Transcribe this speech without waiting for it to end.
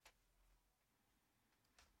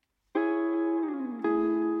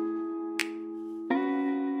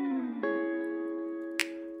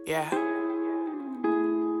Yeah,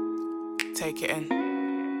 take it in.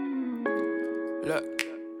 Look.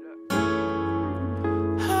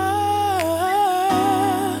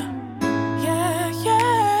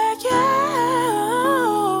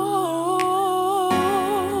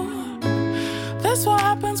 That's what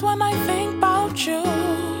happens when I think about you.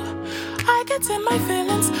 I get in my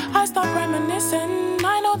feelings, I start reminiscing.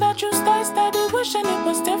 I know that you stay steady, wishing it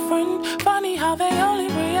was different. Funny how they only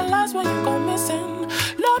realize when you go missing.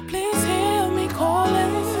 Lord, please hear me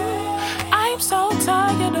calling. I'm so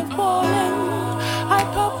tired of falling. I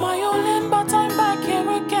put my all in, but I'm back here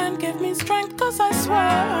again. Give me strength, cause I swear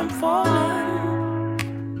I'm falling.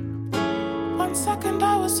 1 second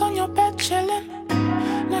I was on your bed chilling.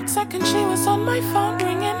 Next second she was on my phone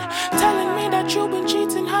ringing, telling me that you've been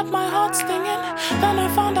cheating, had my heart stinging. Then I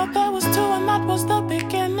found out there was two, and that was the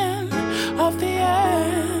beginning of the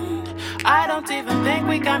end. I don't even think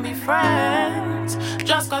we can be friends,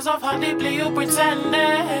 just cause of how deeply you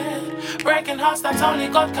pretended. Breaking hearts that only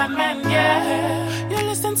God can mend, yeah. You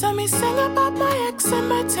listened to me sing about my ex in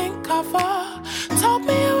my Tink cover. Told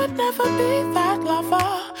me you would never be that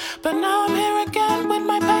lover. But now I'm here again with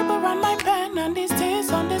my paper and my pen, and these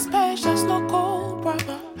tears on this page, that's no cool,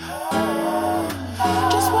 brother.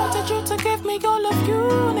 Just wanted you to give me all of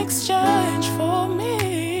you in exchange for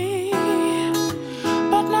me.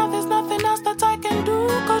 But now there's nothing else that I can do,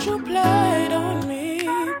 cause you played on me,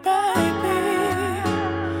 baby.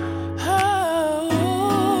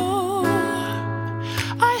 Oh,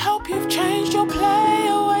 I hope you've changed your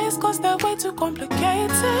playaways, cause they're way too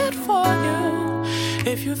complicated for you.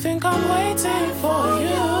 If you think I'm waiting for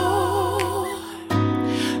you,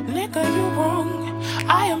 nigga, you wrong.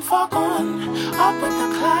 I am far gone, up with the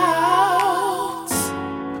clouds.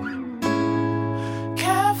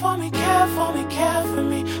 Care for me, care for me, care for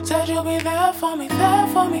me. Said you'll be there for me, there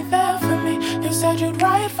for me, there for me. You said you'd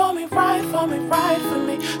ride for me, ride for me, ride for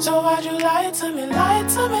me. So why'd you lie to me, lie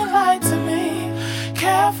to me, lie to me?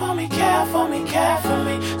 Care for me, care for me, care for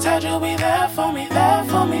me. Said you'll be there for me, there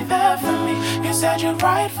for me, there for me. You said you'd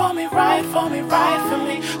ride for me, ride for me, ride for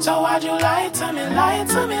me. So why'd you lie to me, lie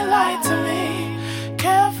to me, lie to me?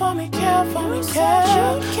 Care for me, care for me, care.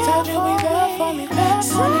 Said you'll be there for me, there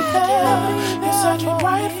for me, there. You said you'd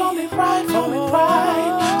ride for me, ride for me,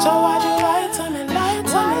 ride. So why'd you lie to me, lie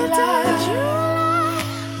to me, lie?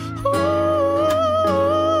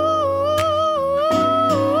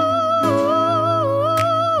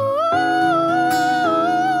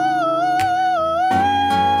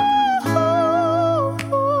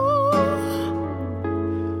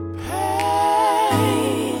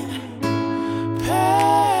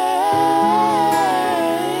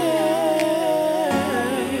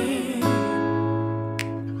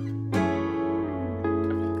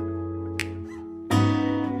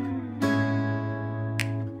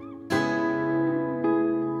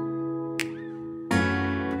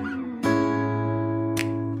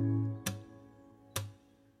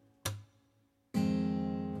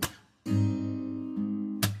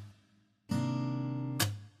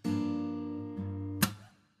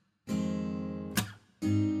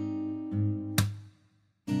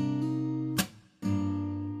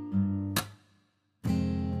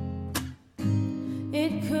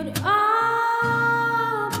 It could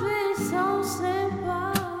all be so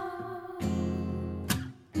simple,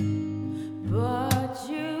 but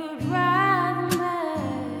you'd rather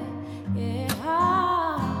make it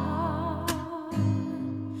hard.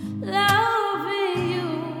 Loving you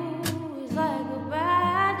is like a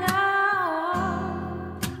bad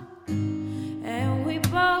dog, and we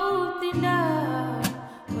both know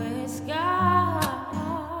where it's gone.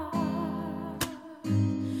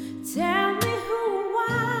 Tell me who I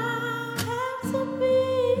have to be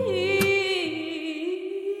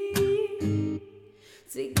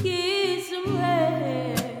to get some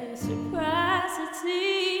reciprocity.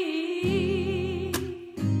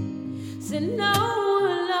 So no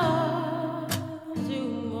one loves you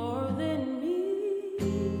more than me,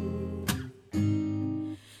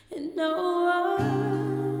 and no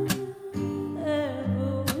one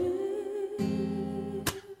ever will,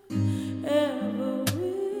 ever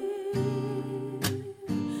will,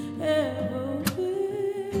 ever will.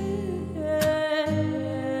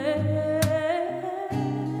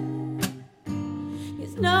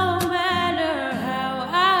 'Cause no matter how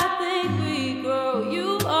I think we grow, you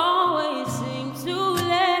always seem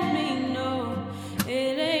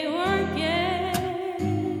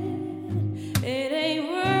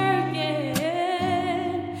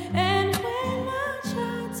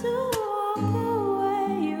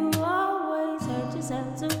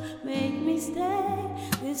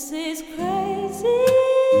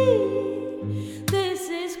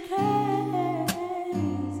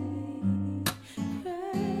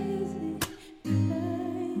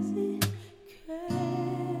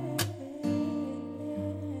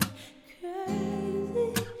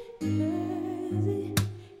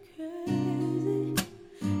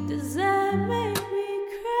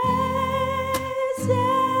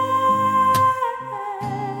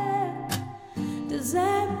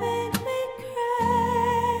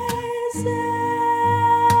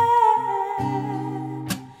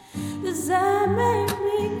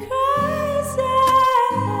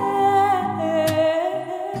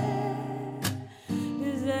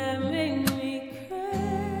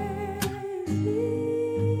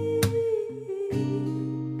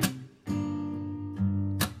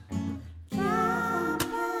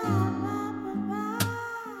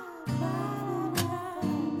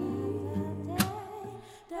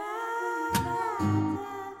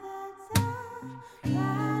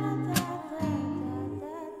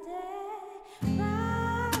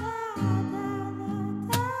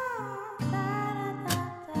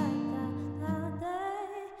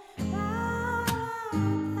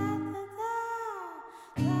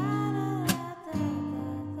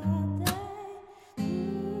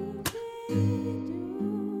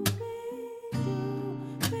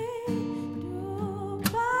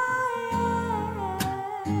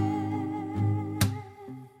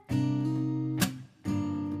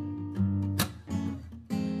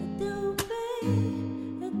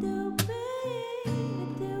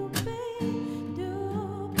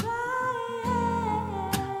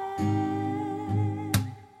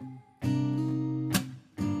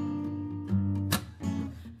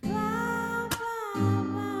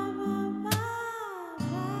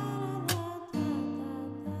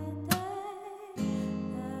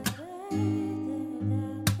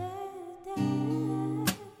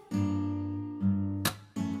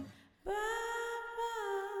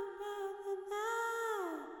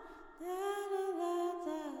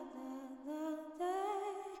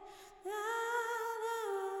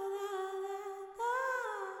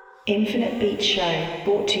Infinite Beat Show,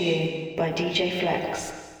 brought to you by DJ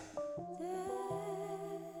Flex.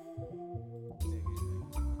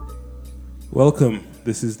 Welcome,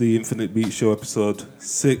 this is the Infinite Beat Show episode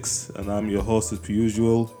 6 and I'm your host as per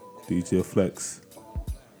usual, DJ Flex.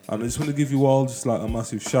 And I just want to give you all just like a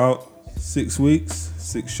massive shout. 6 weeks,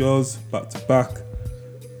 6 shows, back to back.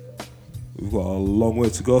 We've got a long way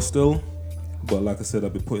to go still, but like I said,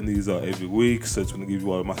 I've been putting these out every week, so I just want to give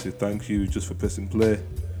you all a massive thank you just for pressing play.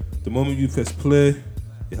 The moment you press play,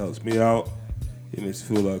 it helps me out. It makes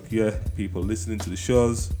me feel like, yeah, people are listening to the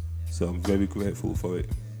shows, so I'm very grateful for it.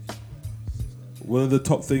 One of the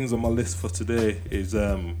top things on my list for today is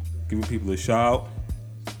giving people a shout out.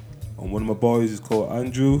 And one of my boys is called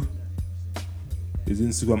Andrew. His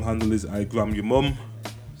Instagram handle is IGramYourMum.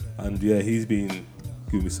 And yeah, he's been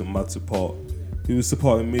giving me some mad support. He was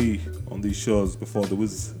supporting me on these shows before there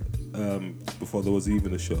was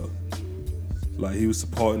even a show. Like, he was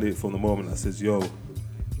supporting it from the moment I said, yo,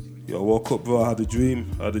 I woke up, bro, I had a dream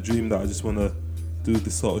that I just want to do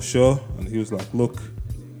this sort of show. And he was like, look,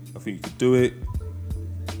 I think you could do it.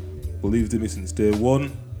 Believed in me since day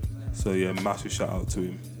one. So yeah, massive shout out to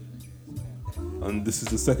him. And this is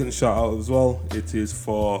the second shout out as well. It is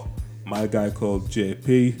for my guy called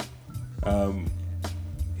JP.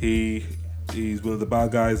 He's one of the bar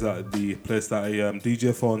guys at the place that I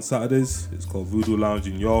DJ for on Saturdays. It's called Voodoo Lounge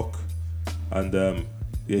in York. And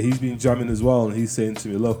yeah, he's been jamming as well, and he's saying to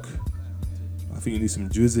me, look, I think you need some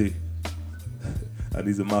Drizzy. And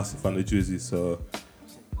he's a massive fan of Drizzy, so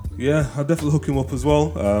yeah, I'll definitely hook him up as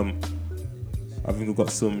well. I think I've got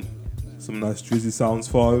some nice Drizzy sounds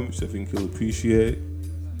for him, which I think he'll appreciate.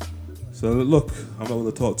 So look, I'm not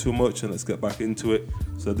going to talk too much, and let's get back into it.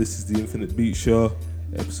 So this is the Infinite Beat Show,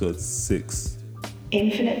 episode 6.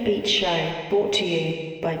 Infinite Beat Show, brought to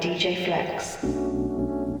you by DJ Flex.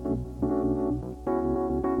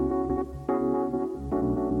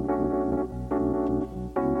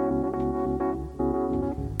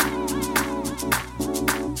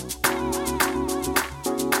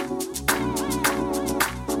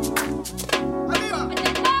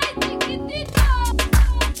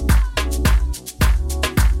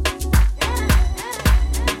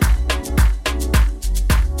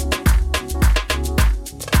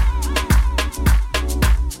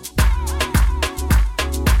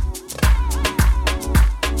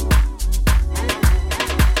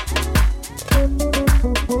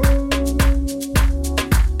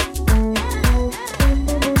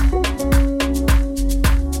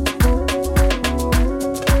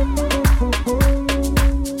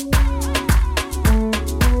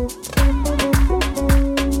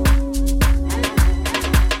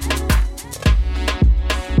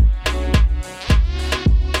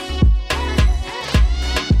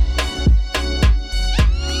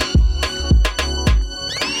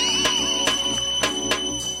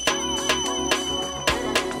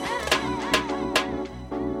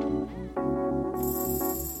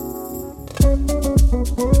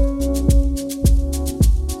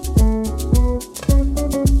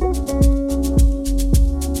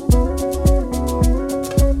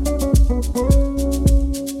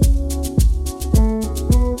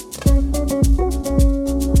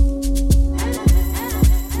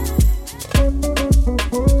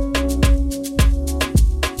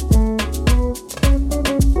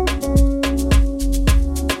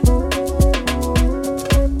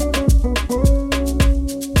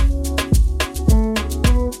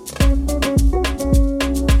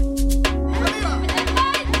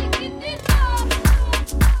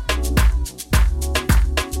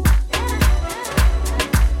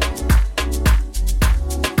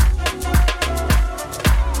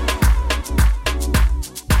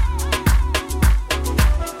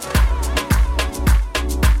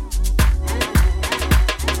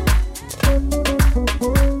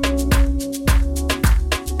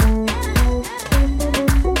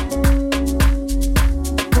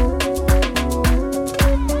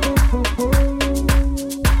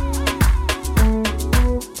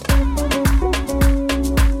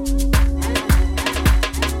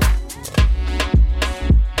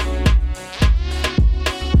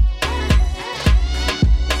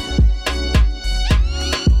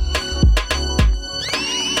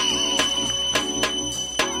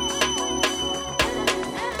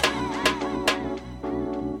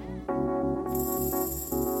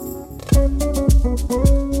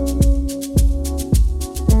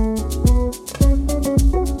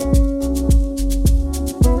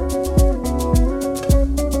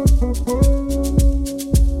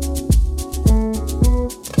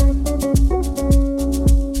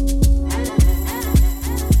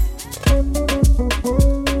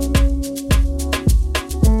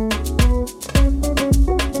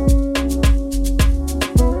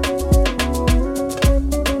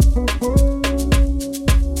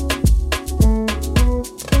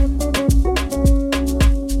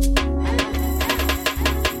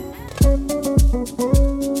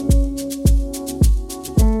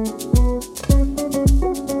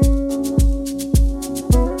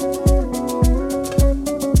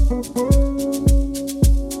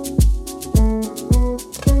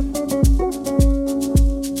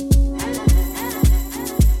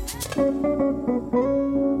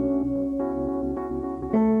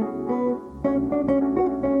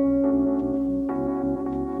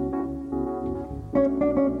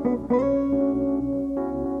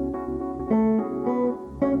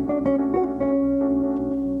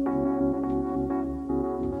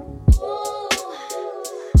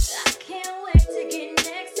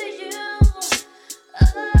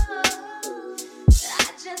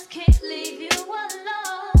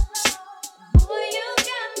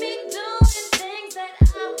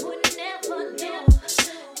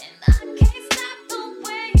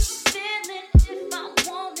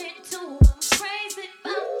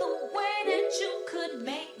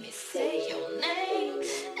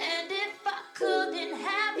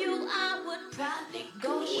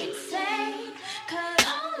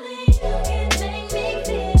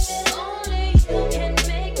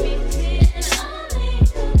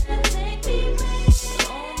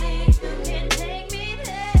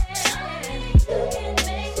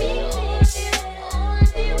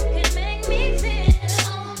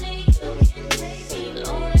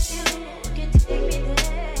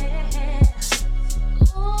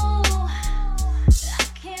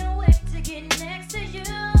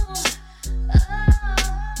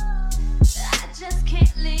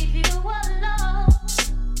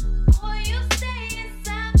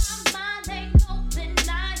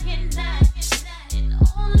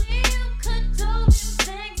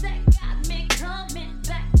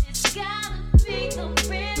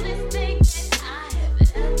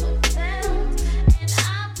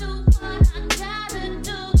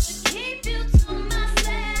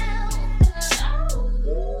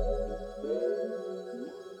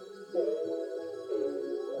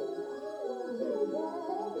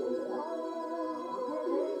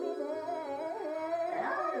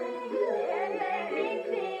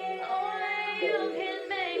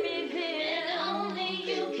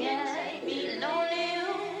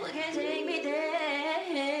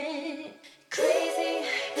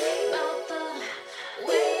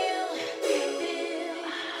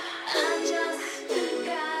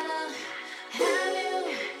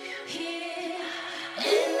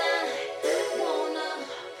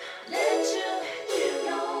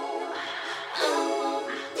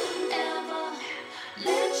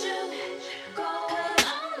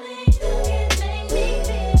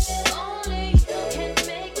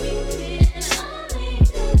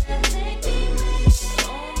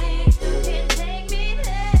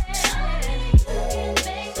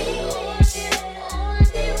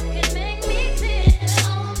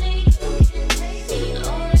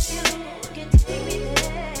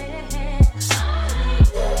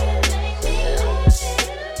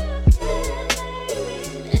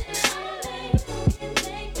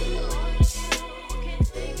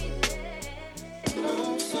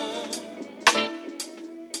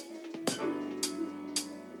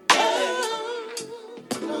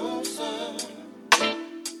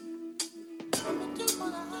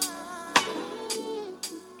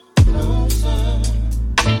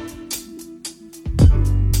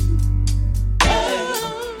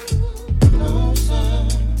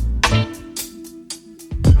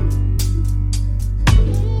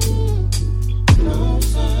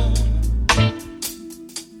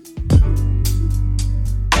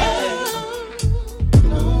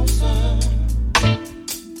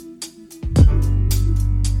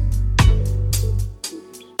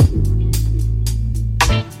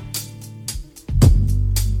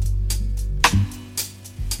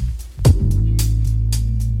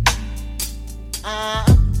 I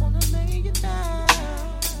wanna lay you down.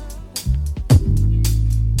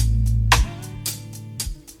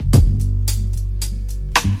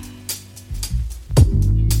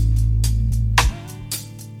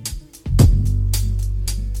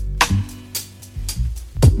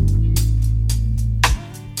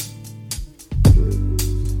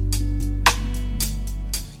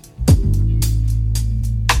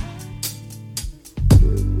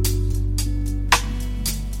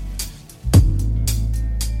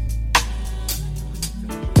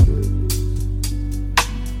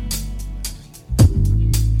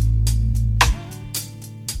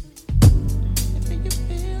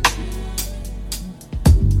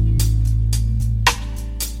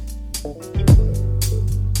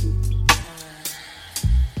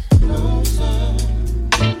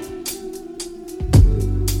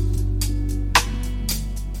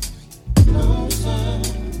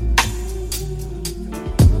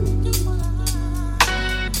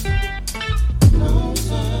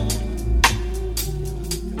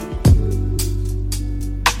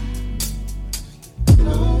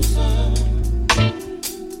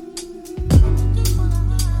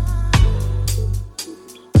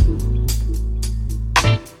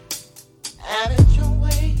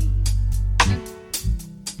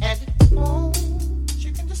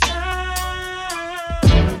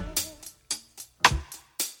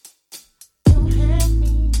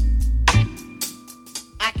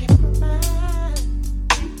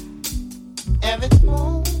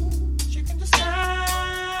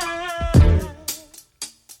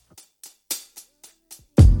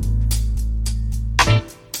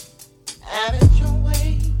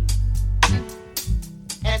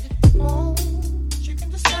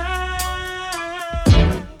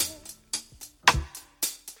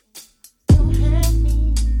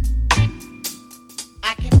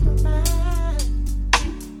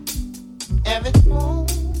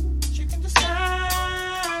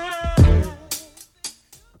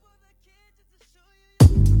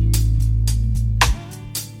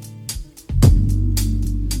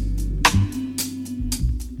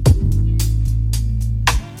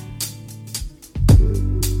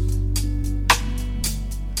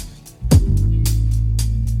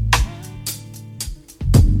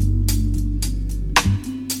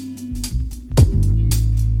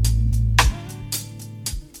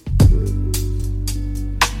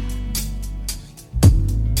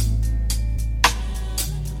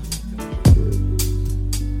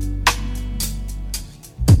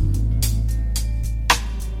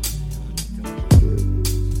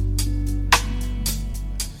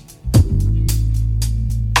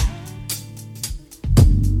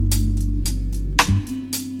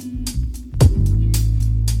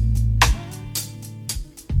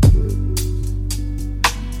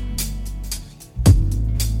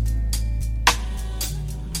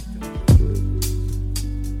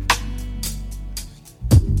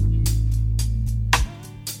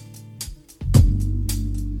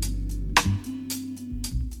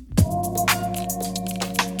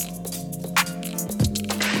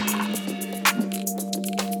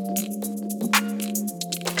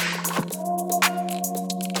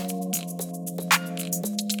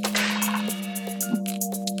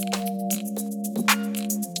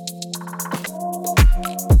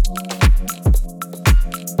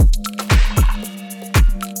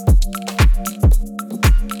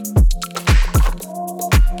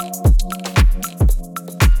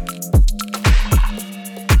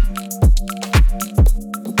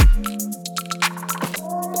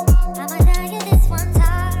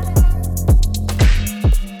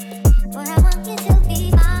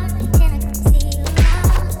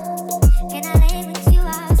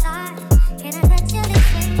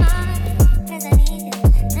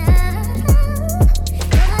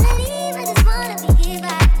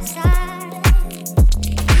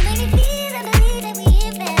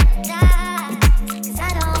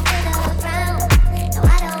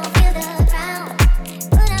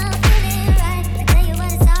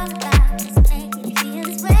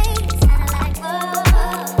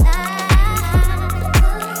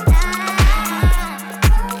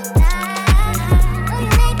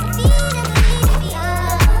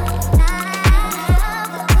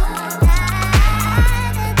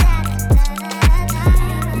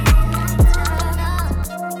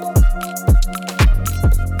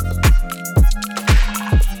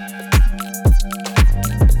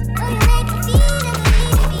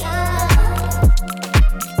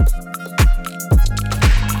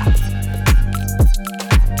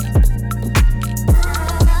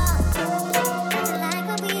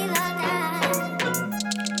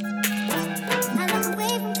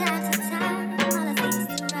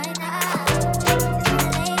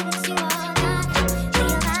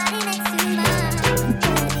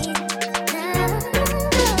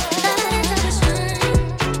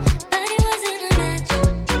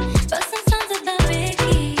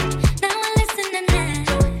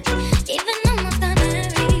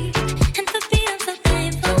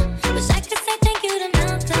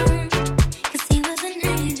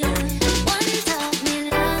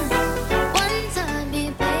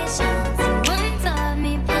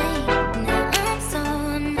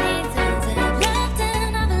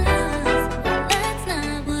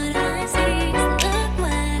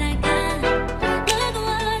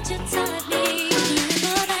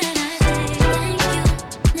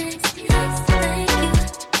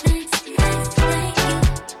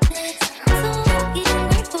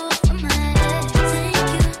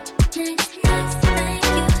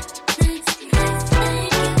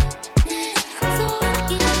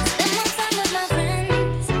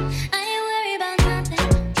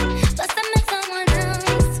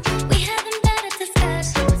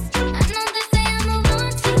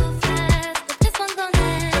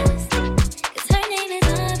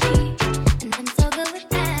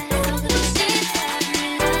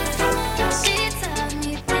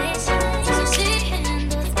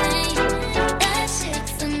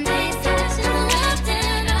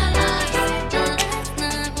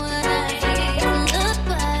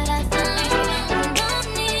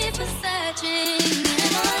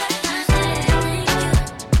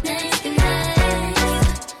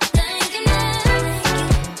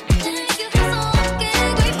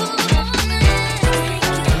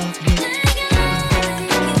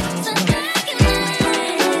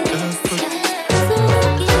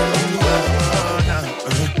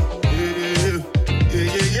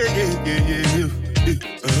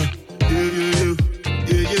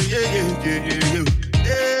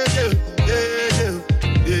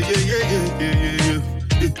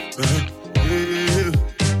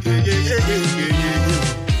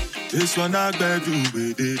 This one I better do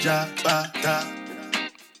with the jabba.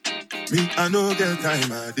 Me, I no get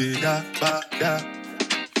time, I did that,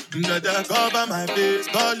 Dada cover my face,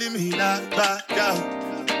 calling me like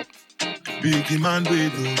bada. Biggie man, we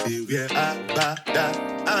know they wear a bada.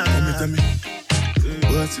 Tell me,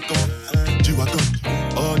 what's it called? G-Wagon,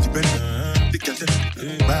 all the belly, the kettle,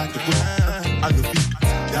 back the foot. I no fit,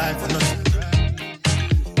 die for nothing.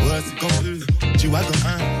 What's it called? G-Wagon,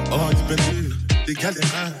 all the belly, the kettle,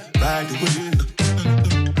 back the foot.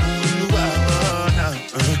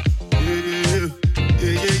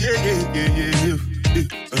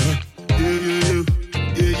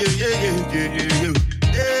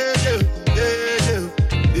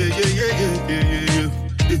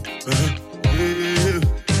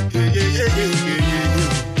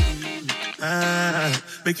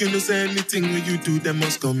 Make you know say anything when you do, they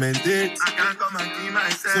must comment it. I can't come and keep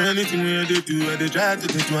myself. So anything when they do, they try to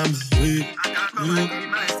take one way.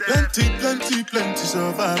 Plenty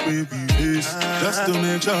so far, baby face. Just to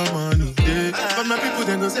make your money, yeah. But my people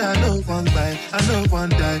then go say, I know one buy, I know one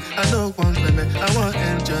die, I know one payment. I want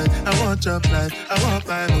enjoy, I want job life, I want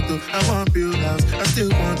buy motor, I want build house, I still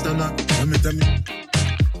want to know. Tell me,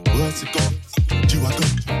 what's it called? G-Wagon,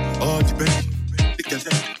 all the belly, the girls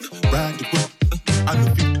ride the boat. I know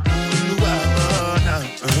people who are now.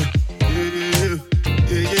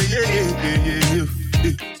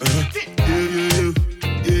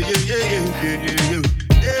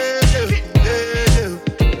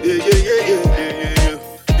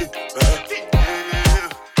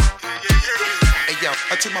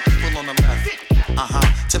 To my people on the left,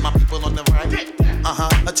 to my people on the right,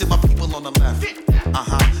 to my people on the left,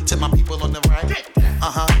 to my people on the right,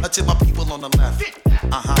 to my people on the left,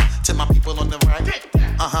 to my people on the right,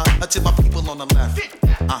 to my people on the left,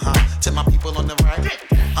 to my people on the right,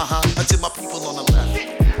 to my people on the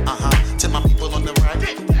left, to my people on the right,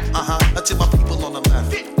 to my people on the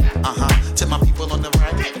left, to my people on the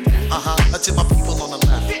right, to my people on the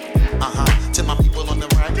left, to my people on the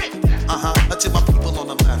right, to my people on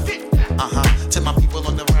the left, to my people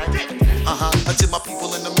on the right, to my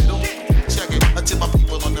people in the middle, check it, to my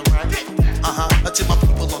people on the right, to my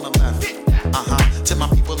people on the left, to my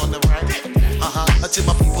people on the right, to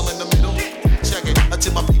my people in the middle, check it,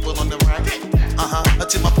 to my people on the right,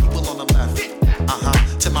 to my people on the left,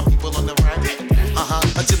 to my people on the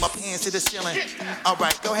right, to my hands to the ceiling.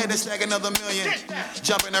 Alright, go ahead and snag another million.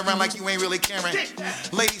 Jumping around like you ain't really caring.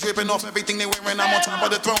 Ladies ripping off everything they wearing. I'm on top of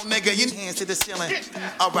the throne, nigga. You hands to the ceiling.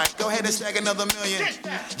 Alright, go ahead and snag another million.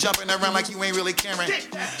 Jumping around like you ain't really caring.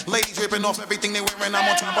 Ladies ripping off everything they wearing. I'm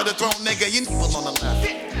on top of the throne, nigga. You people on the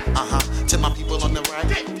left. To my people on the right.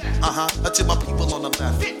 To my people on the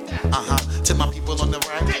left. To my people on the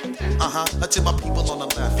right. To my people on the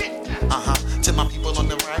left. To my people on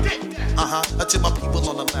the right. To my people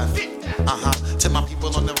on the left. To my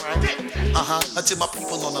people on the right. To my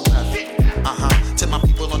people on the left. To my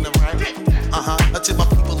people on the right. To my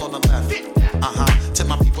people on the left. To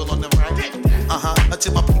my people on the right.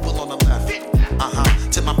 To my people on the left.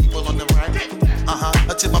 To my people on the right.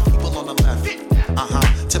 To my people on the left.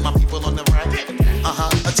 To my people on the right.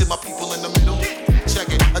 To my people in the middle. Check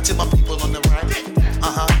it. To my people on the right.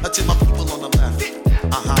 To my people on the left.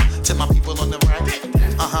 To my people on the right.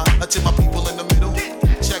 To my people in the middle.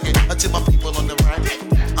 Check it. To my people on the right.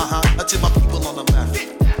 To my people on the left.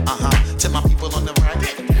 To my people on the right.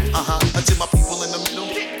 To my people in the middle.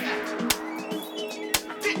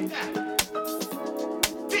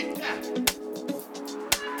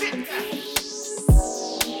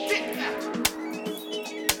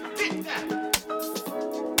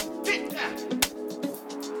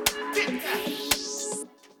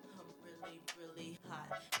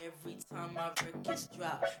 Every time my records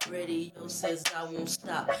drop, radio says I won't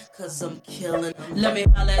stop, cause I'm killing. Let me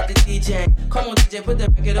holler at the DJ. Come on DJ, put the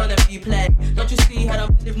record on and replay. Don't you see how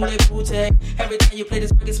them bitches move their booty? Every time you play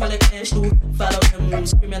this record, smell like ash too. Follow them,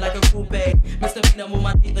 screaming like a coupe. Mr. Peanut move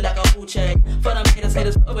my dick like a hoochie. For them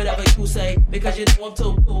haters, for whatever you say. Because you know I'm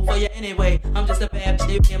too cool for you anyway. I'm just a bad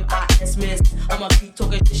bitch, M.I.S. miss. I'ma keep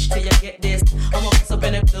talking shit till you get this. I'ma mess up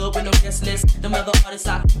in the club with no guest list. Them other artists,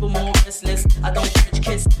 I keep them more restless. I don't French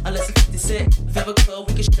kiss unless it's 50 Cent. If ever club,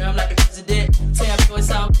 we can share them like a president. Tell boys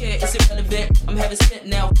I don't care, it's irrelevant. I'm having spit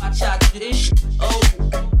now, watch out to this shit. Oh,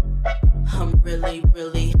 I'm really,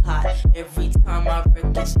 really hot. Every time my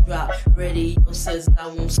records drop, radio says I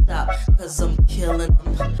won't stop, cause I'm killing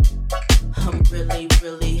them. I'm really,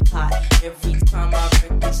 really hot. Every time my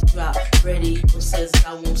records drop, radio says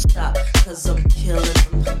I won't stop, cause I'm killing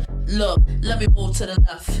them. Look, let me move to the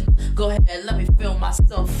left. Go ahead, let me feel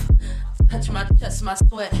myself. Touch my chest, my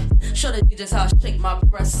sweat. Show the DJs how I shake my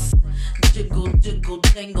breasts. Jiggle, jiggle,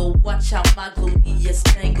 jangle. Watch out, my gluteus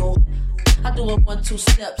tangle. I do a 1-2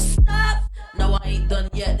 step. Stop. No, I ain't done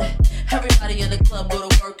yet. Everybody in the club go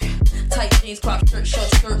to work. Tight jeans, crop shirt, short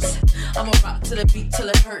skirts. I'ma rock to the beat till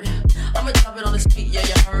it hurt. I'ma drop it on the street, yeah,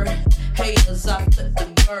 you heard. Haters, I flip the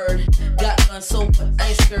bird. Got guns, so but I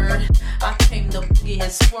ain't scared. I came to boogie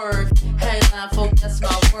and swerve. Headline folk, that's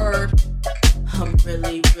my word. I'm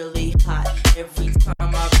really, really hot. Every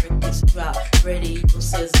time my records drop, radio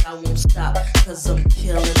says I won't stop, cause I'm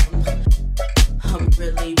killing them. I'm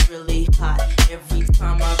really, really hot. Every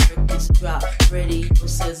time my records drop, radio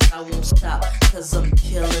says I won't stop, cause I'm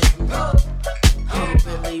killing them. I'm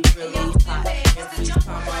really, really hot. Every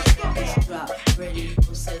time my records drop, radio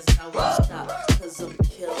says I won't stop, cause I'm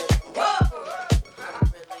killing them.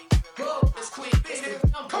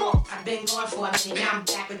 I've been going for a minute, now I'm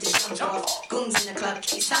back with the jump off. Goons in the club,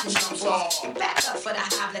 keep something jump off. Back up for the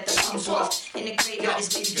hive, let the pump off. In the graveyard, this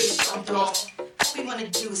baby get jumped off. All we wanna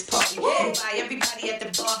do is party. And buy everybody at the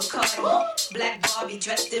bar Bacardi. Black Barbie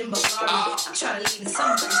dressed in Bulgari. I'm trying to leave in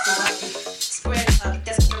some place to work. Spread up,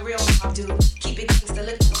 that's what the real mob do. Keep it gangsta,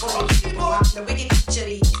 look for you. The wicked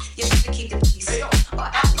chitty, you gotta keep the peace. Or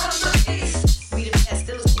out of the peace. We the best,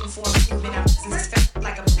 still looking for improvement. Our presence is felt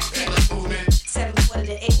like a Black Panther movement. 7 quarter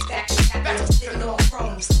to 8 back to back, girls sitting on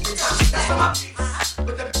chromes. The top of that.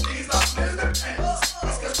 With the biggest off, Mr. Pants.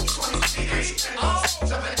 Let's go to 20 feet.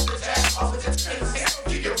 Jumping in the jack off with the tins.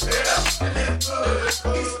 Keep your head up and live good.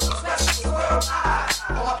 These specials worldwide.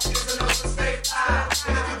 All my kids are known to stay high.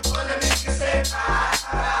 And if you're pulling them in, you say bye.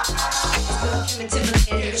 Still Timberland,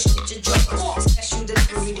 bitch, get your drugs. Special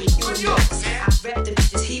delivery with you and yours. I rep the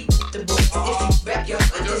bitches, he rep the boys. If you rep your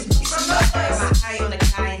hood, this be some love. My eye on the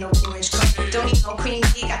guy, no orange cup. Don't need no cream,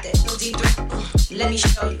 he got that LD3. Let me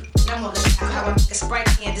show you. I'm on the top, how I make a Sprite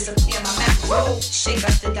can disappear my mouth. Whoa, shake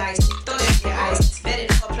up the dice, throw that in your eyes. It's better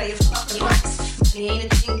to go play a fucking rice. Money ain't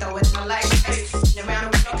a thing though, it's not like ice. And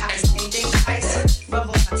around the world, I can same thing twice. Rub on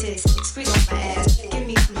my tits, squeeze on my ass. Give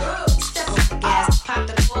me some step on the gas. Pop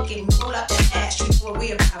the cork and roll up that ash. You know what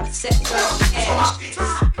we about, set go cash. These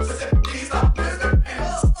are Mr.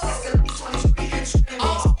 Pants. Escalate 20 feet in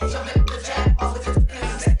streams. Jump in the jack off with the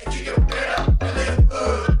pins. Keep your head up and live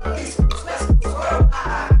good. These specials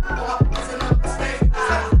worldwide.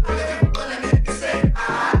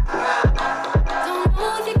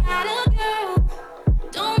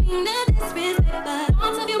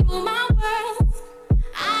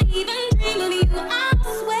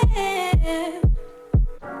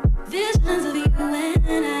 Visions of you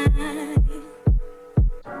and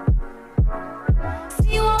I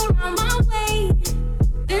see you all around my way,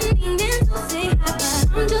 been meaning to say hi,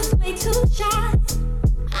 but I'm just way too shy.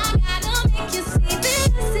 I gotta make you see this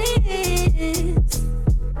is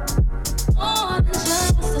more than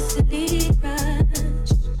just a silly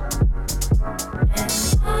crush.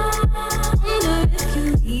 And I wonder if you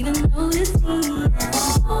even notice me.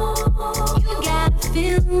 You gotta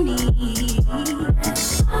feel me.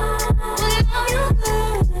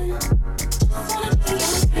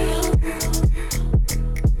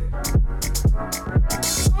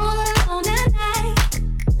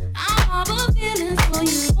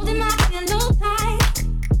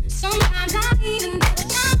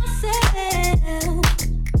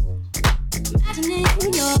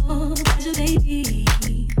 Baby,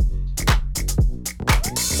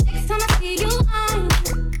 next time I see you, I'm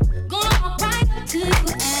gonna walk right up to you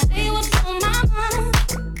and say what's on my mind.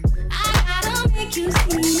 I gotta make you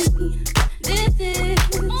see this is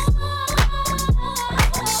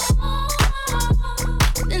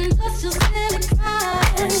and just a silly cry.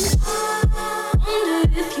 Wonder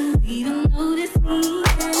if you even notice me.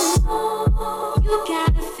 You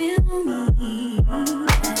gotta feel me.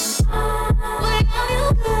 When I feel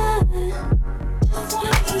good,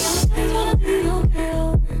 just wanna be your girl.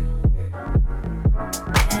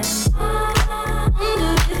 And I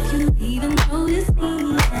wonder if you even notice me.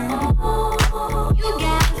 You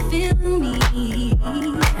gotta feel me. When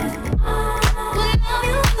I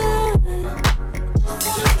feel good,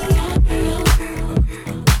 just wanna be your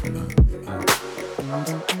girl.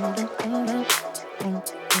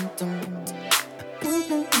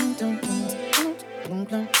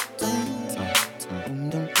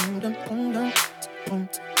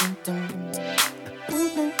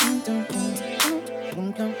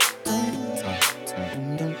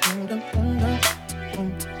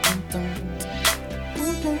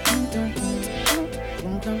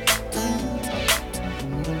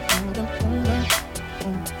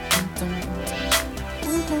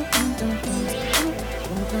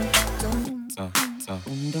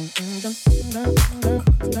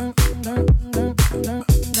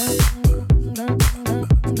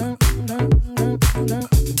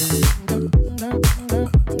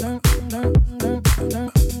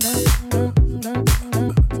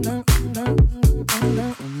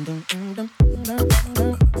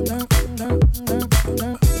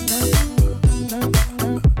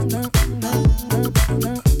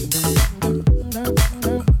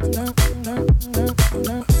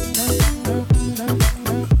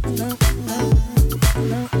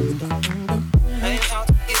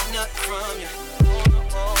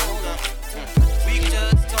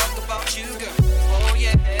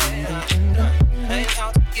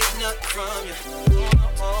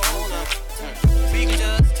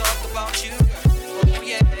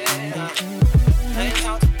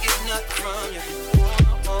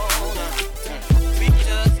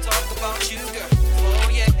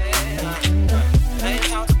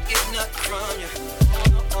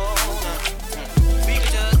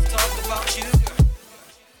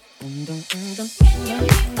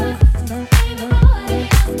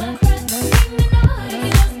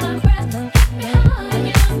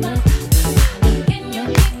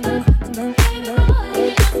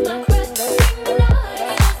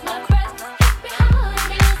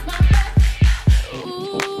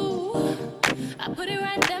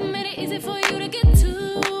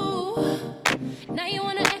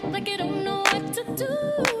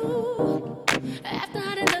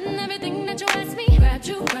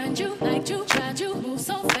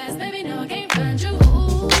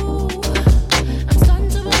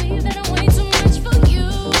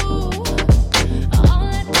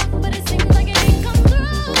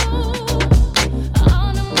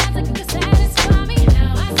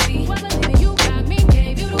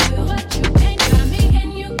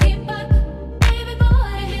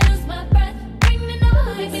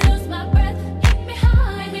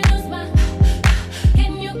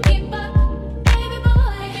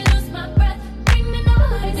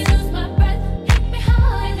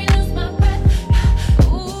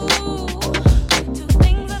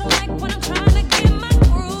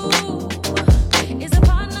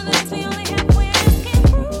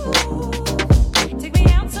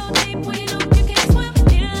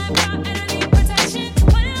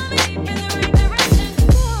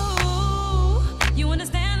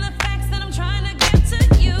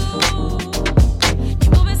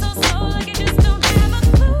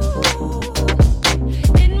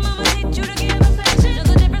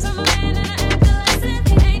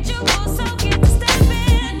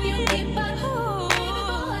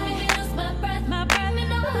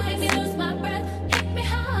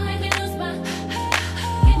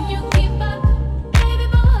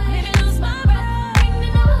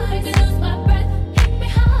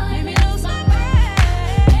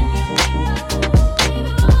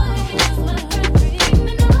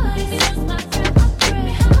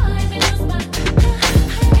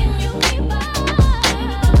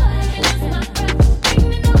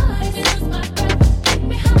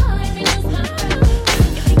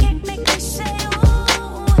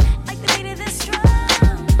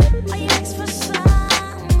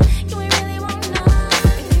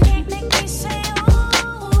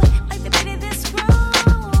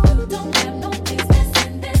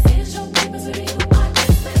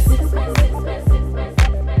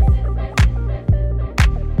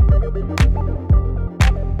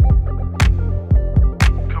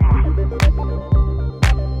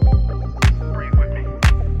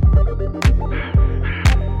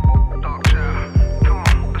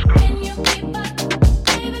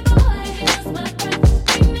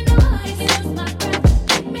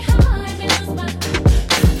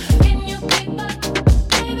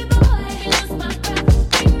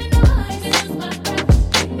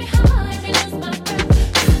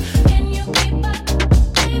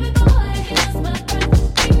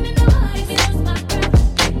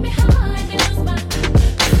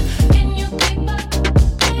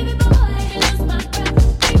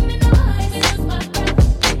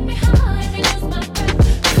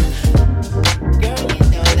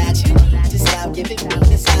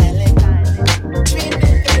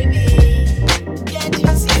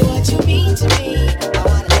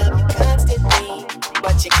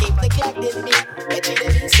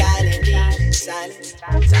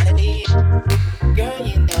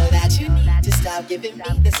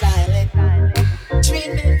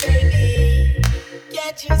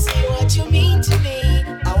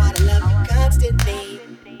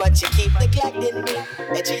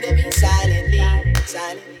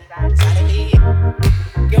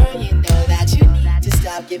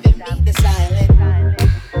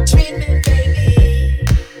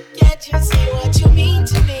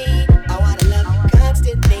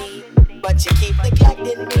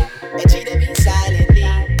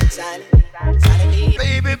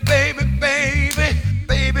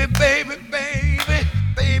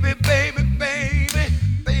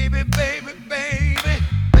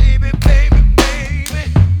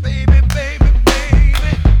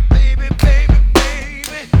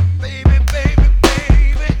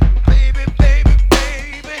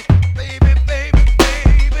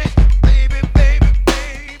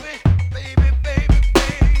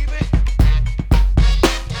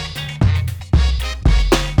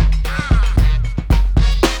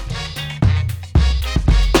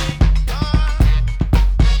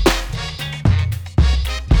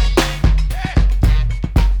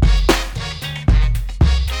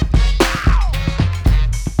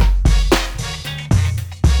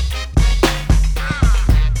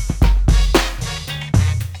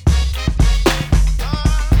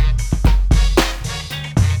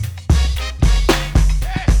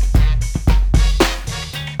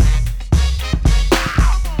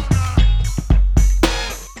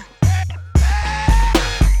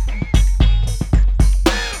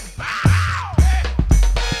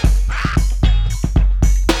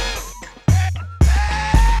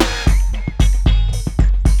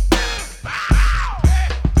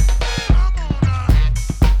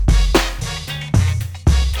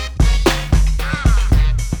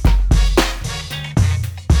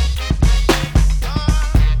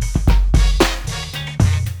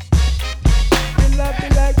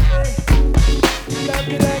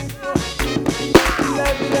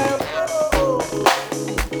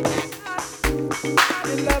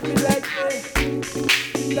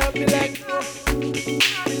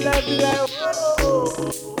 like, oh.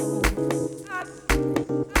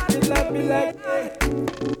 He love me like, yeah.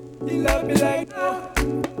 He love me like, oh.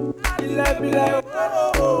 He love me like,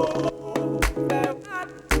 oh.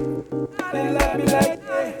 He love me like,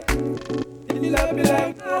 yeah. He love me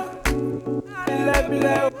like, oh. He love me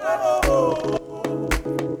like, oh.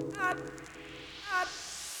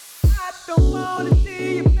 I don't wanna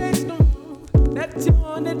see your face no more. That you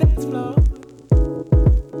on the dance floor.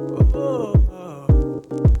 Oh.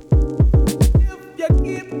 If you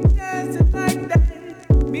keep dancing like that,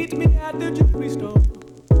 meet me at the jewelry store.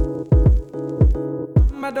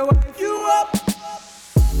 I'm about to wife you up.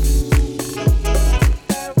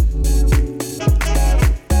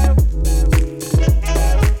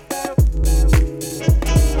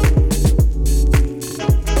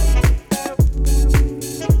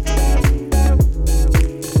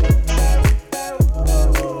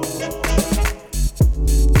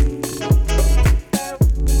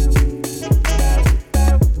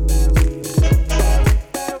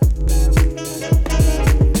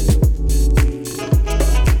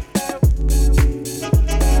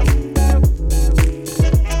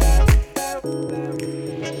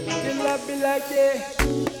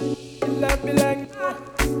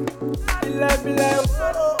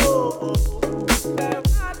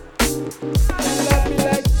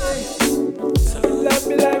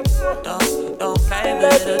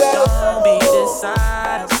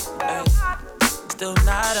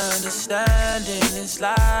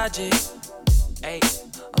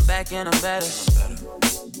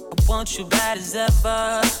 You bad as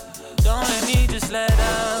ever. Don't let me just let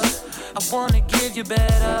up. I wanna give you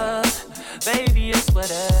better. Baby, it's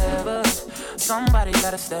whatever. Somebody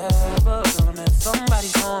gotta step up. Don't let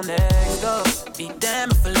somebody's home next up. Be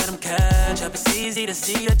damned if I let them catch up. It's easy to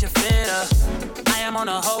see that you're fitter. I am on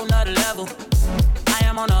a whole nother level. I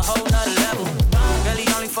am on a whole nother level. Girl,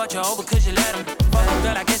 he only fought you over cause you let him. Fuck him,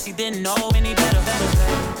 girl, I guess he didn't know any better.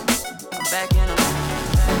 I'm back in him.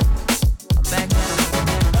 I'm back in him.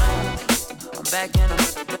 I'm back in them.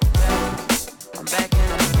 I'm back in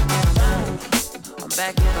them. I'm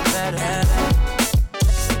back in them better.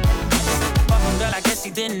 Fucking girl, I guess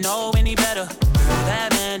he didn't know any better.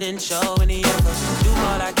 That man didn't show any effort. Do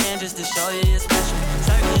all I can just to show you you're special.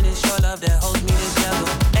 Certain it's your love that holds me together.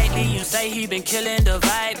 Lately you say he been killing the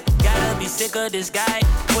vibe. Gotta be sick of this guy.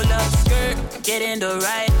 Pull up skirt, get in the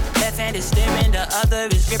right. Left hand is steering, the other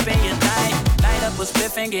is gripping your thigh. Light up a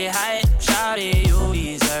spliff and get high. Shawty, you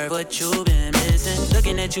deserve what you been missing.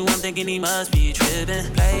 Looking at you, I'm thinking he must be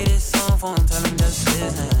tripping. Play this song for him, tell him just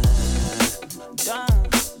listen. Don't.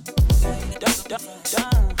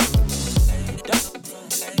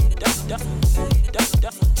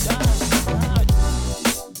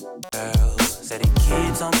 Girl said he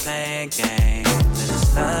keeps on playing games, and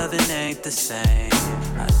his loving ain't the same.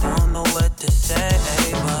 I don't know what to say,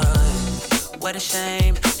 but what a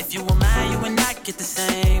shame. If you were mine, you would not get the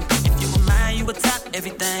same. If you were mine, you would top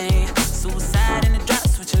everything. Suicide in the drop,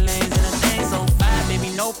 switching lanes in a thing. So fine, baby,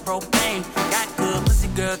 no propane. Got good pussy,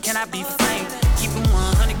 girl, can I be framed? Keep it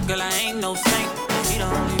 100, girl, I ain't no saint. Be the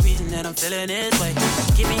only reason that I'm feeling this way.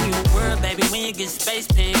 Giving you a word, baby, when you get space,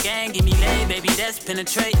 pen gang, give me lay, baby, that's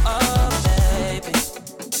penetrate. Oh, baby.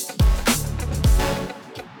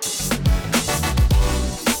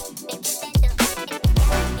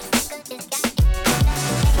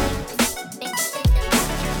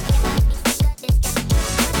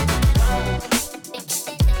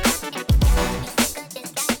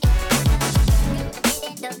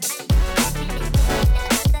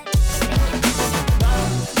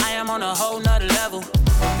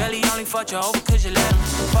 Fought you over cause you let him.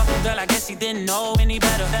 Fuck him, girl, I guess he didn't know any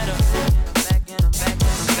better. I'm back in him, back in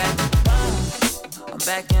him, back in him. I'm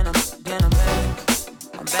back in him, in him, better.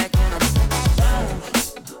 I'm back in him.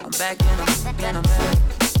 I'm back in him, in him, better.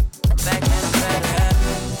 I'm back in him, better.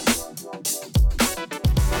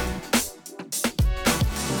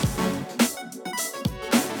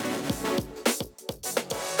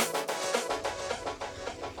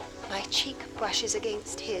 My cheek brushes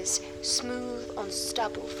against his, smooth on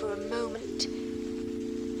stubble for a moment,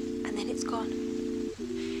 and then it's gone.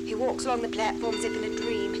 He walks along the platform as if in a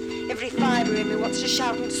dream. Every fibre in me wants to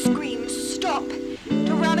shout and scream, stop,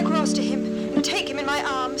 to run across to him and take him in my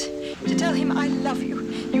arms, to tell him I love you.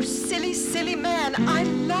 You silly, silly man, I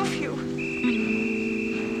love you.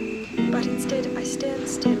 But instead I stand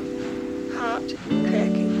still, heart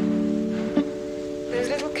cracking. Those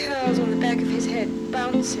little curls on the back of his head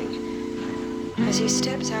bouncing as he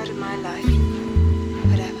steps out of my life.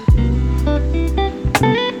 Whatever.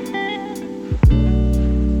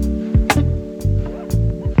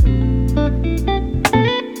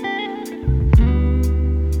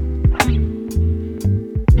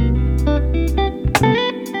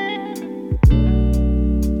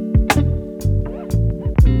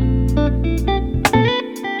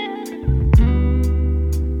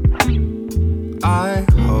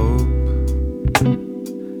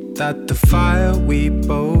 that the fire we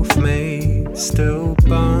both made still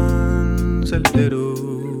burns a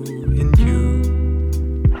little in you.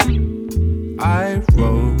 I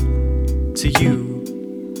wrote to you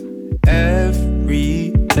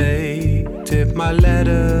every day. Did my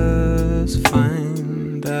letters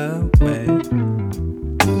find their way?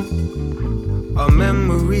 Our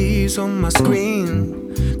memories on my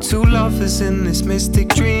screen, two lovers in this mystic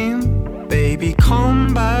dream. Baby,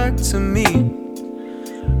 come back to me.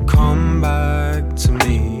 Come back to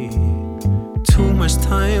me. Too much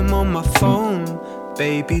time on my phone.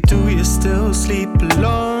 Baby, do you still sleep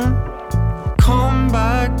alone? Come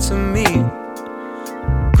back to me.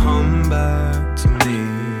 Come back to me.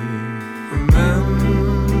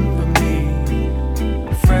 Remember me.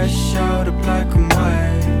 Fresh out of black and white.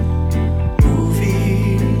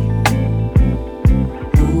 Movie.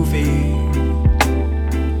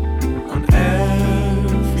 On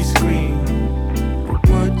every screen. But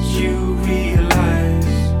would you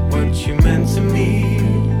realize what you meant to me?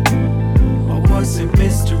 Or was it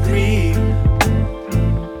mystery?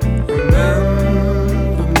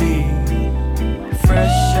 Remember me,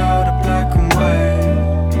 fresh out of black and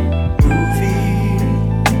white. Movie.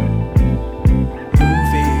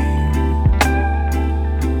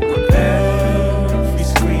 On every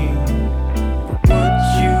screen. But would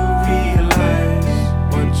you realize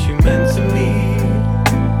what you meant to me?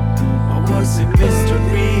 Or was it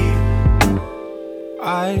mystery? I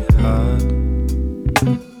heard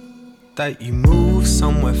that you moved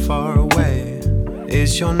somewhere far away.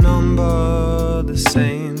 Is your number the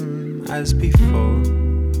same as before?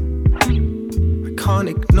 I can't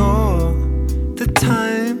ignore the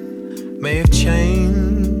time may have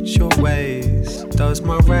changed your ways. Does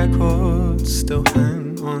my record still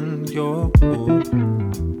hang on your wall?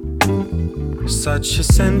 Such a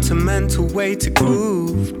sentimental way to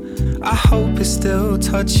groove. I hope it still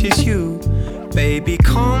touches you. Baby,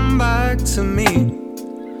 come back to me.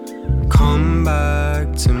 Come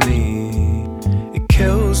back to me. It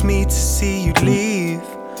kills me to see you leave.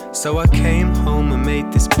 So I came home and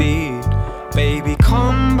made this beat. Baby,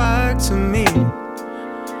 come back to me.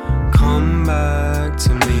 Come back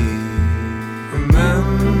to me.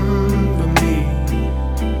 Remember me.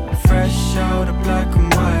 Fresh out of black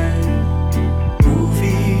and white.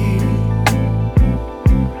 Movie.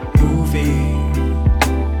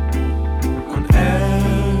 On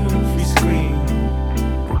every screen.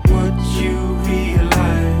 But would you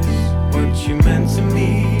realize what you meant to me?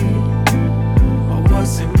 Or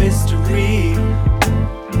was it mystery?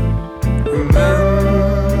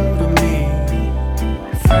 Remember me.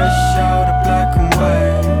 Fresh out of black and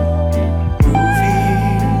white. Movie.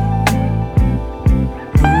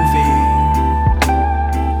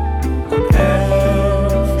 On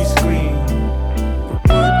every screen. But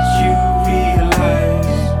would you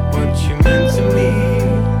realize what you meant to me?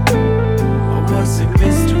 Or was it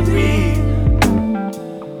mystery?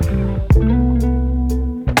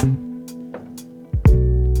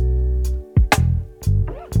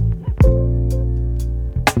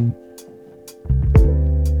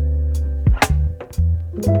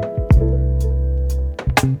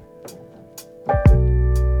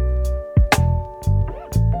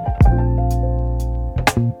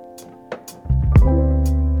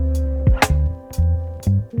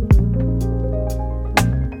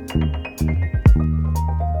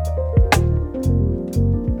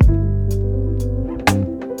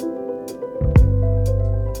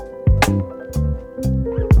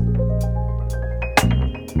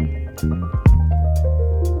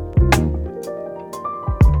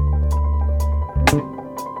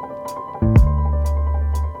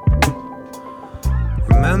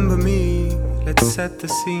 Remember me, let's set the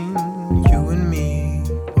scene. You and me,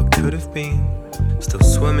 what could have been. Still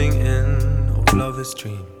swimming in old lovers'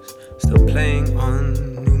 dreams. Still playing on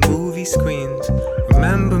new movie screens.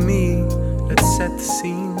 Remember me, let's set the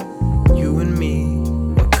scene. You and me,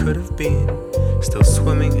 what could have been. Still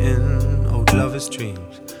swimming in old lovers'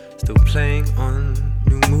 dreams. Still playing on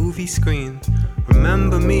new movie screens.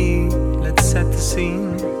 Remember me, let's set the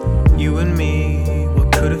scene. You and me,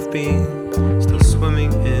 what could have been. Still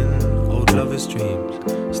swimming in old lovers' dreams.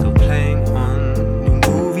 Still playing on new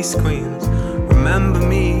movie screens. Remember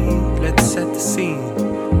me, let's set the scene.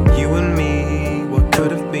 You and me, what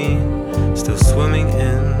could have been. Still swimming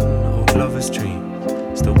in old lovers' dreams.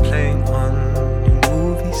 Still playing on new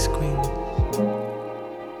movie screens.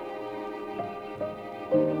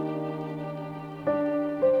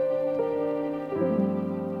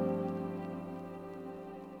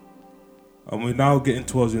 And we're now getting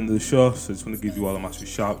towards the end of the show, so I just want to give you all a massive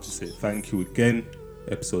shout to say thank you again.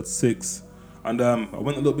 Episode 6. And I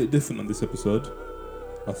went a little bit different on this episode.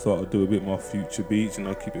 I thought I'd do a bit more future beats,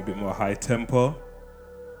 keep it a bit more high tempo.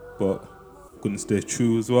 But I'm gonna stay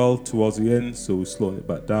true as well towards the end, so we're slowing it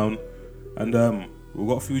back down. And we've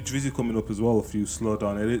got a few Drizzy coming up as well, a few slow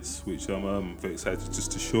down edits, which I'm very excited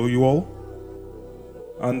just to show you all.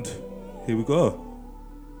 And here we go.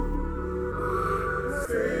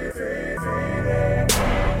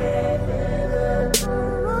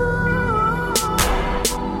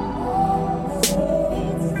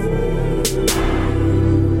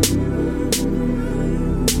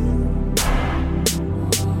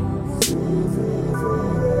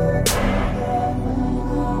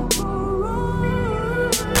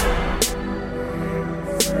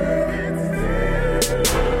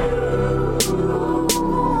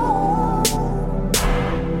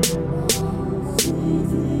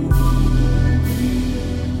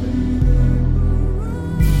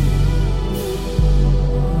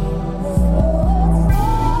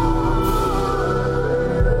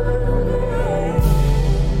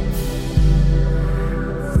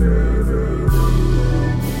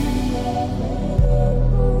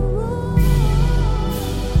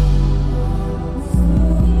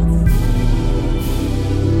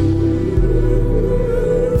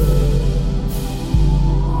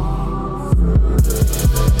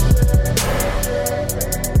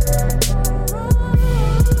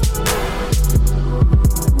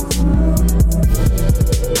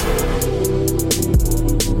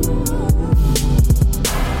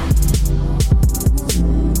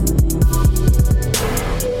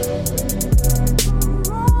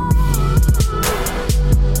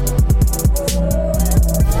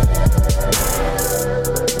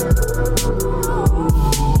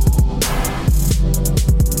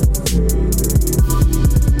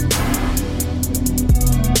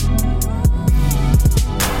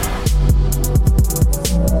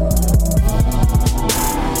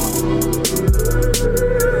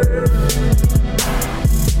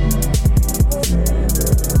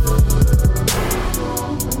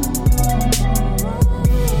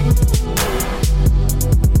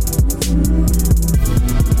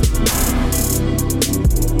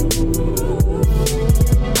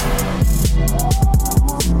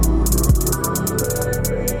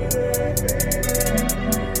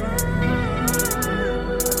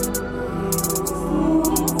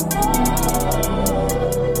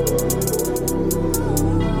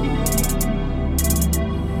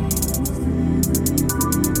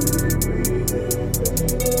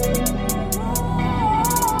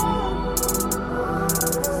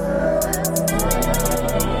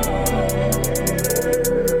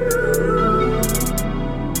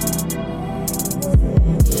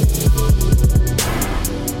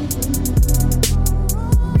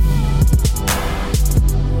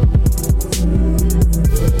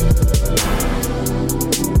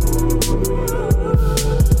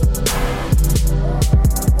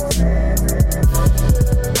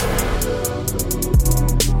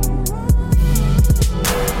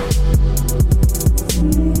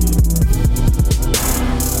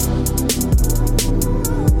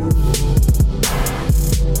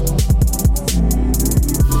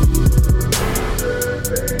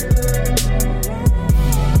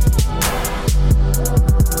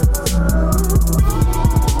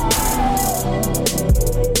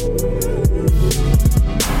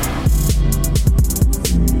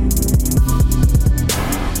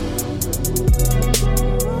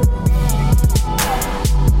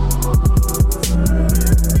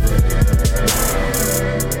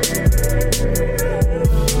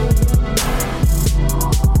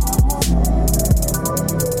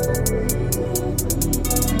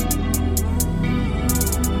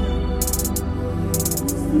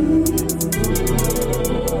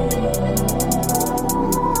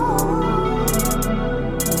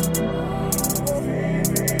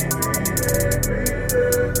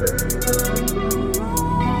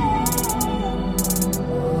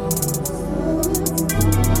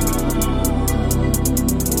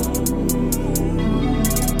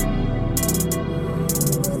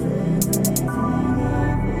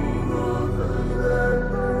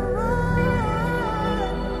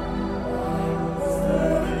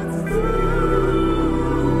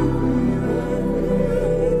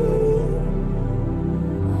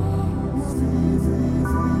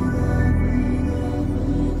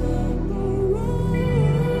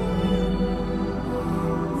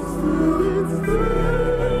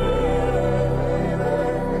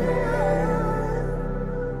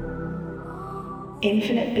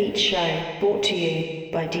 Infinite Beat Show, brought to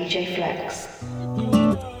you by DJ Flex.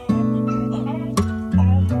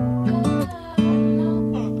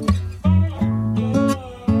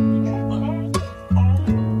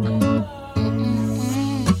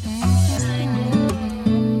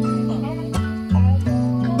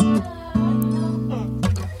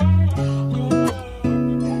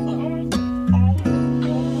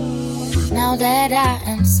 Now that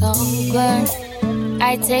I am sober,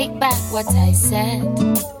 I take back what I said.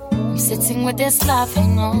 I'm sitting with this love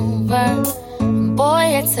hangover.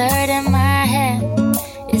 Boy, it's hurting my head.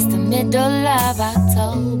 It's the middle of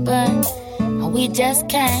October, and we just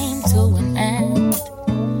came to an end.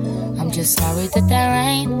 I'm just sorry that there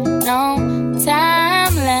ain't no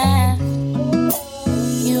time left.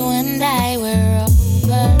 You and I were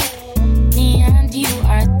over. Me and you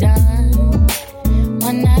are done.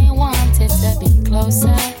 When I wanted to be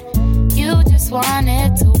closer, you just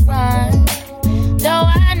wanted to run. Though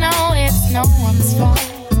I know it's no one's fault.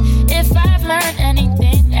 If I've learned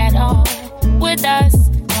anything at all with us,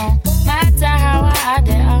 no matter how hard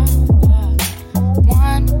they are,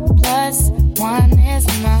 1 + 1 is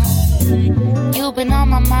enough. You've been on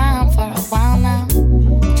my mind for a while now,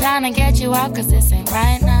 trying to get you out 'cause this ain't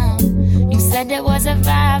right now. You said it was a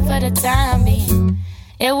vibe for the time being.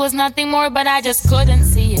 It was nothing more, but I just couldn't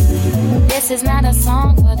see it. This is not a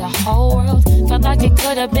song for the whole world. Felt like it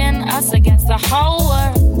could have been us against the whole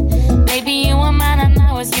world. Baby, you were mine and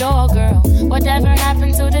I was your girl. Whatever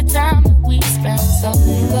happened to the time that we spent so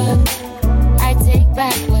good? I take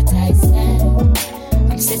back what I said.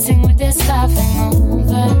 I'm sitting with this love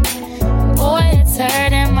hangover. Boy, it's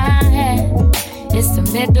hurting my head. It's the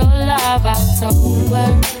middle of October,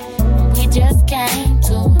 and we just came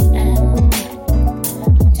to an end.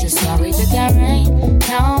 I'm just sorry that there ain't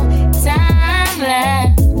no time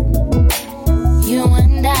left. You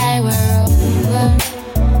and I were over.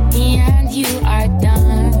 Me and you are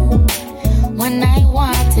done. When I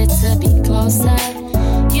wanted to be closer,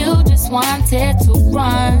 you just wanted to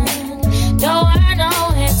run. Though I know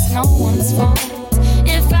it's no one's fault.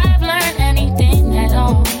 If I've learned anything at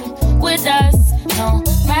all with us, no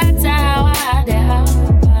matter how hard they are,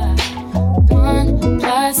 1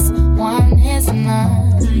 + 1 is enough.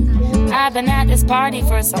 I've been at this party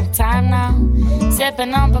for some time now,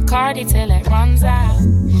 sipping on Bacardi till it runs out.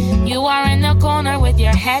 You are in the corner with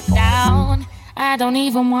your head down. I don't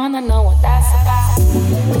even wanna know what that's about,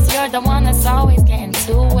 'cause you're the one that's always getting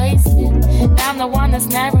too wasted. I'm the one that's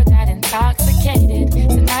never that intoxicated.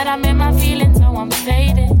 Tonight I'm in my feelings, so I'm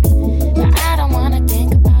faded. But I don't wanna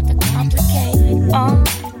think about the complicated.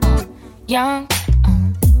 Young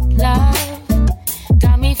love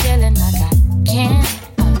got me feeling like I can't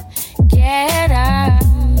get up.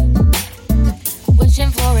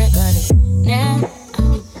 Wishing for it, but it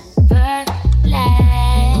never lasts.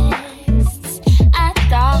 I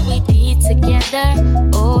thought we'd be together.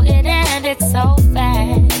 Oh, it ended so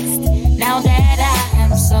fast. Now that I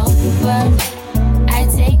am sober, I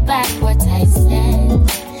take back what I said.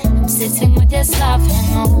 I'm sitting with this love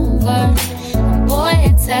hangover. Boy,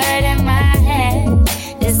 it's hurting my head.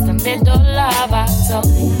 It's the middle of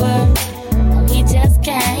October, and we just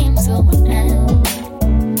came to an end.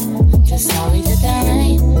 I'm just sorry that there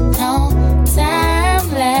ain't no time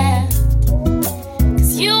left.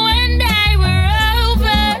 'Cause you and I were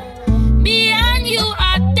over. Me and you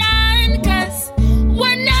are done. 'Cause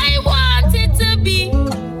when I wanted to be,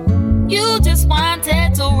 you just wanted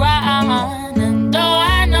to run. And though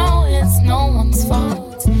I know it's no one's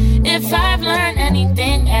fault, if I've learned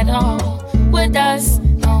anything at all with us,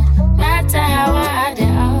 no matter how hard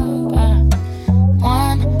they are,